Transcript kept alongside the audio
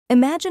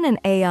Imagine an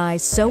AI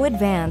so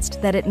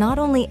advanced that it not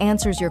only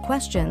answers your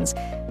questions,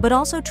 but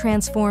also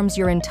transforms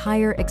your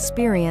entire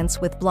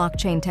experience with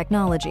blockchain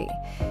technology.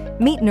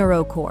 Meet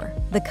NeuroCore,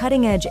 the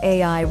cutting-edge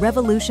AI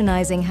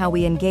revolutionizing how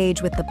we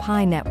engage with the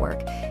Pi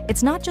network.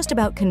 It's not just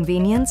about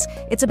convenience,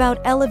 it's about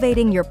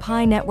elevating your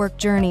Pi network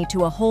journey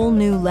to a whole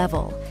new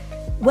level.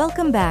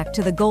 Welcome back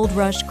to the Gold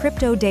Rush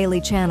Crypto Daily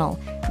channel,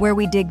 where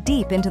we dig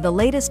deep into the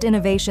latest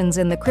innovations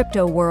in the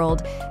crypto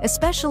world,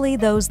 especially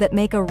those that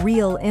make a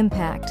real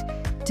impact.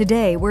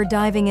 Today, we're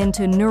diving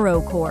into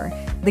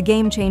NeuroCore, the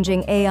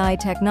game-changing AI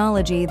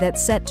technology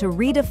that's set to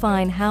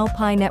redefine how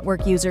Pi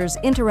network users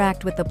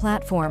interact with the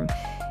platform.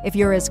 If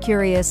you're as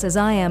curious as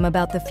I am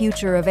about the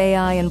future of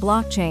AI and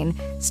blockchain,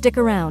 stick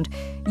around.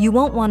 You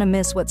won't want to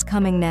miss what's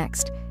coming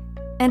next.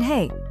 And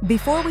hey,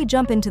 before we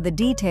jump into the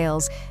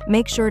details,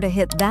 make sure to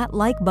hit that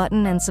like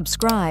button and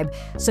subscribe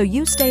so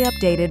you stay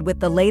updated with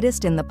the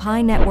latest in the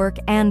Pi network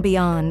and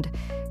beyond.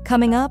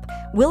 Coming up,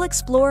 we'll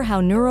explore how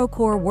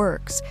NeuroCore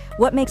works,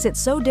 what makes it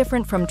so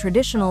different from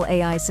traditional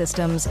AI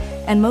systems,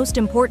 and most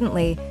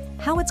importantly,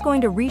 how it's going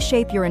to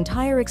reshape your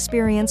entire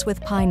experience with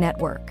Pi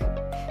network.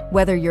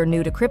 Whether you're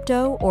new to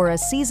crypto or a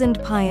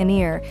seasoned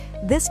pioneer,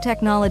 this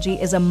technology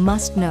is a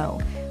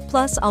must-know.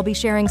 Plus, I'll be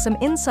sharing some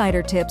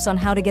insider tips on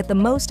how to get the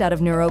most out of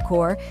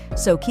NeuroCore,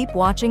 so keep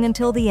watching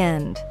until the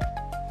end.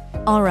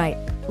 All right,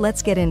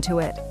 let's get into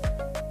it.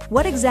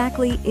 What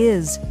exactly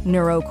is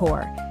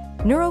NeuroCore?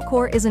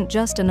 NeuroCore isn't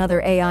just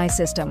another AI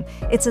system,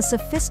 it's a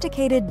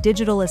sophisticated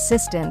digital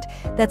assistant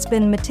that's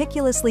been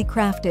meticulously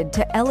crafted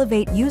to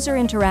elevate user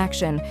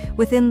interaction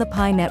within the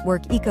Pi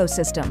network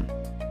ecosystem.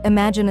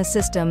 Imagine a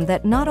system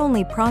that not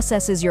only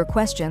processes your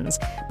questions,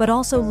 but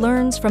also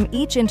learns from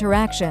each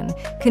interaction,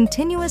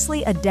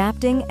 continuously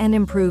adapting and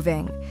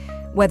improving.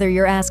 Whether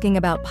you're asking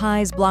about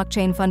Pi's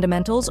blockchain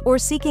fundamentals or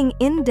seeking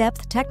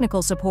in-depth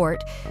technical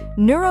support,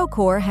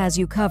 NeuroCore has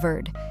you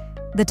covered.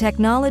 The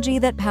technology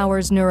that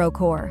powers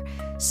NeuroCore.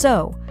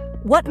 So,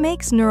 what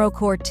makes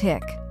NeuroCore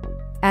tick?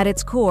 At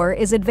its core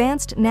is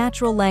advanced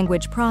natural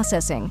language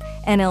processing,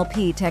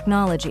 NLP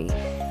technology,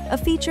 a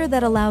feature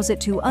that allows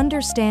it to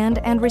understand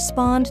and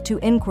respond to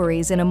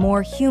inquiries in a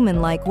more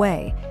human-like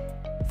way.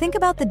 Think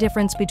about the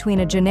difference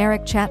between a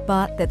generic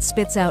chatbot that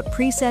spits out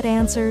preset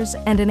answers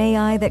and an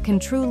AI that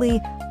can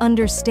truly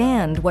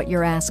understand what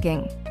you're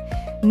asking.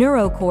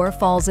 NeuroCore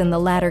falls in the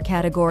latter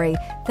category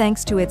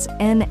thanks to its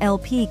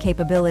NLP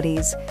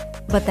capabilities.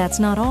 But that's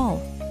not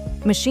all.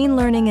 Machine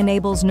learning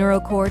enables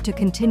NeuroCore to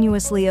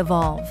continuously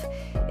evolve.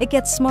 It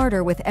gets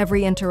smarter with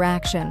every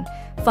interaction,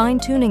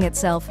 fine-tuning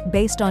itself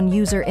based on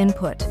user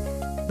input.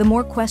 The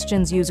more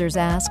questions users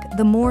ask,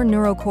 the more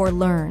NeuroCore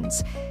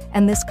learns.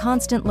 And this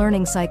constant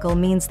learning cycle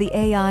means the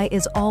AI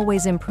is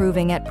always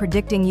improving at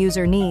predicting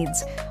user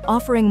needs,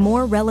 offering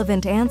more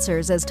relevant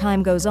answers as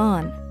time goes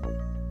on.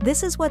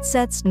 This is what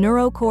sets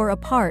NeuroCore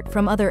apart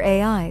from other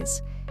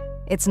AIs.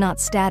 It's not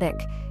static,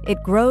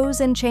 it grows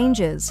and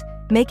changes,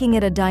 making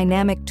it a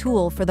dynamic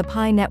tool for the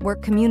Pi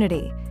network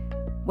community.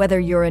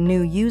 Whether you're a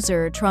new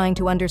user trying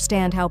to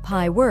understand how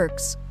Pi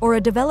works, or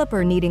a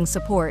developer needing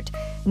support,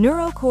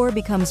 NeuroCore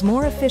becomes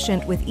more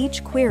efficient with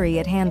each query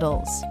it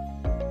handles.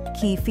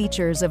 Key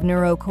features of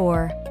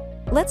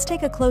NeuroCore. Let's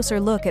take a closer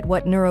look at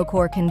what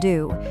NeuroCore can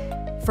do.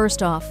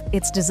 First off,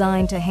 it's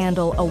designed to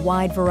handle a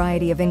wide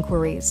variety of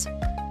inquiries.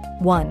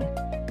 1.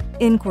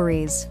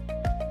 Inquiries.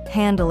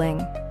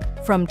 Handling.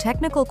 From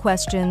technical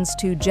questions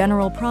to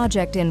general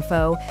project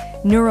info,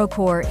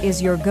 NeuroCore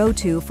is your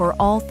go-to for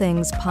all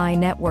things Pi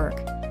network.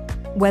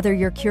 Whether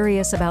you're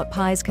curious about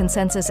Pi's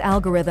consensus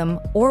algorithm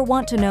or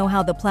want to know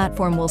how the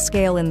platform will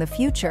scale in the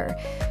future,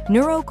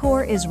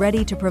 NeuroCore is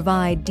ready to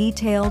provide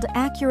detailed,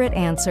 accurate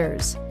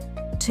answers.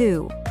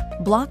 2.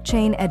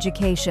 Blockchain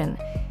education.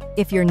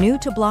 If you're new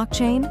to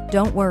blockchain,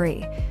 don't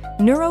worry.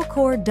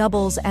 NeuroCore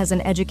doubles as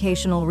an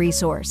educational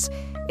resource.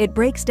 It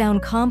breaks down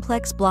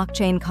complex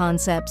blockchain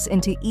concepts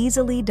into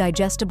easily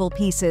digestible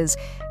pieces,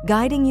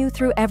 guiding you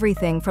through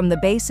everything from the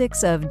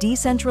basics of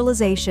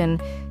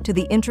decentralization to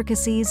the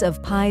intricacies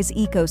of Pi's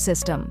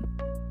ecosystem.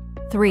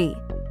 3.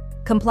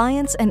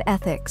 Compliance and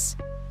ethics.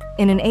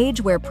 In an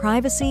age where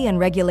privacy and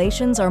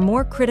regulations are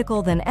more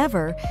critical than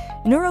ever,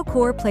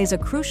 NeuroCore plays a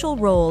crucial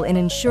role in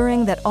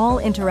ensuring that all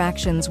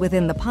interactions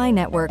within the Pi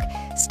network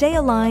stay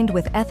aligned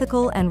with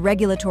ethical and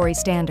regulatory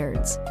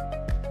standards.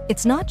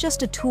 It's not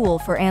just a tool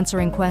for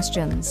answering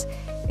questions.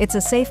 It's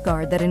a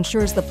safeguard that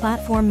ensures the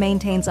platform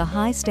maintains a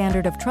high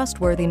standard of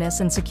trustworthiness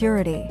and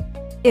security.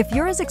 If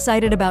you're as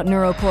excited about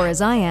NeuroCore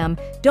as I am,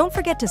 don't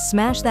forget to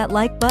smash that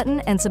like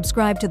button and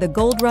subscribe to the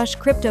Gold Rush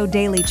Crypto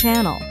Daily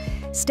channel.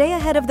 Stay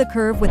ahead of the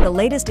curve with the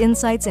latest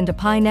insights into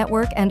Pi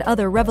network and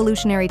other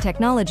revolutionary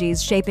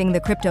technologies shaping the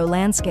crypto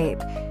landscape.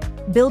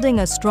 Building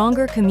a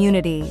stronger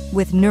community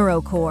with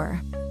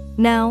NeuroCore.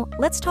 Now,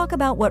 let's talk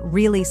about what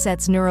really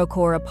sets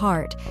NeuroCore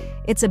apart: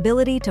 its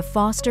ability to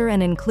foster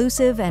an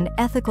inclusive and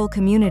ethical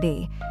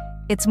community.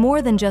 It's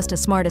more than just a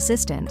smart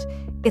assistant.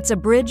 It's a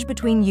bridge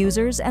between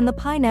users and the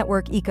Pi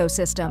network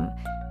ecosystem.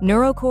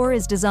 NeuroCore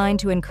is designed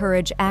to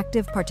encourage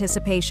active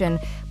participation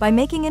by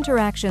making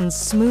interactions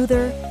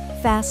smoother,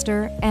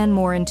 faster, and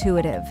more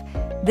intuitive.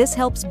 This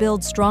helps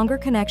build stronger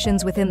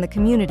connections within the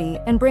community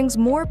and brings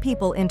more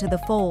people into the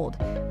fold.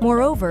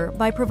 Moreover,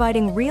 by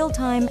providing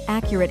real-time,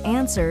 accurate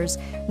answers,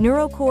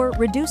 NeuroCore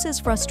reduces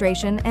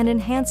frustration and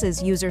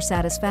enhances user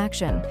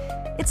satisfaction.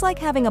 It's like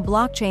having a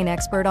blockchain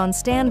expert on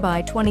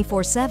standby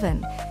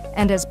 24/7.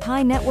 And as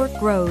Pi Network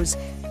grows,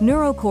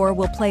 NeuroCore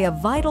will play a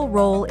vital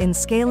role in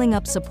scaling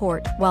up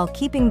support while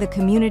keeping the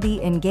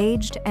community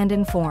engaged and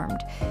informed.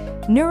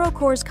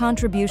 NeuroCore's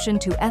contribution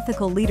to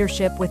ethical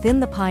leadership within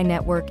the Pi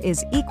Network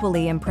is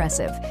equally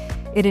impressive.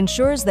 It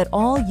ensures that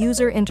all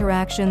user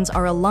interactions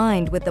are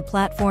aligned with the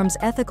platform's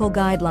ethical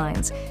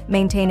guidelines,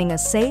 maintaining a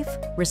safe,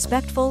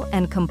 respectful,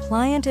 and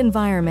compliant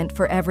environment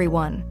for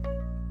everyone.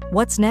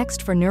 What's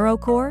next for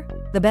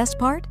NeuroCore? The best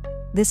part?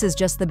 This is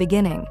just the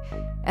beginning.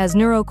 As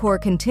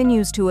NeuroCore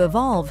continues to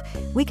evolve,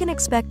 we can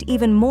expect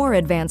even more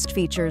advanced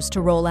features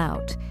to roll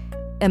out.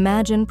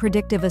 Imagine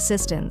predictive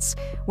assistance,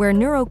 where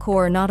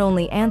NeuroCore not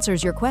only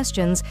answers your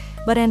questions,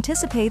 but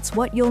anticipates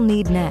what you'll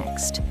need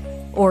next.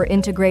 Or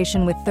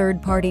integration with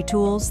third-party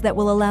tools that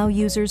will allow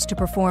users to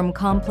perform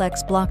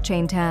complex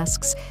blockchain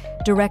tasks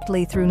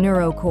directly through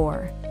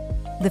NeuroCore.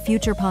 The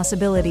future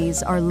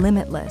possibilities are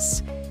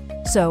limitless.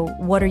 So,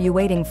 what are you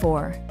waiting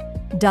for?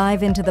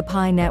 Dive into the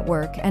Pi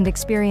Network and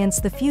experience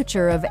the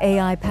future of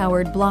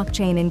AI-powered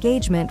blockchain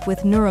engagement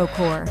with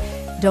NeuroCore.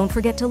 Don't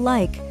forget to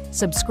like,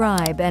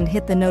 subscribe, and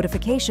hit the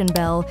notification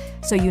bell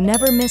so you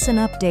never miss an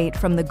update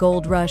from the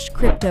Gold Rush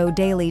Crypto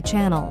Daily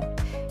channel.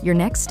 Your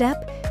next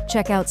step?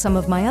 Check out some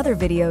of my other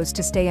videos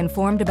to stay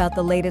informed about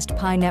the latest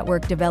Pi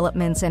Network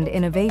developments and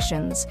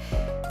innovations.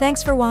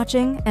 Thanks for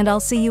watching, and I'll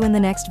see you in the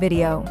next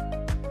video.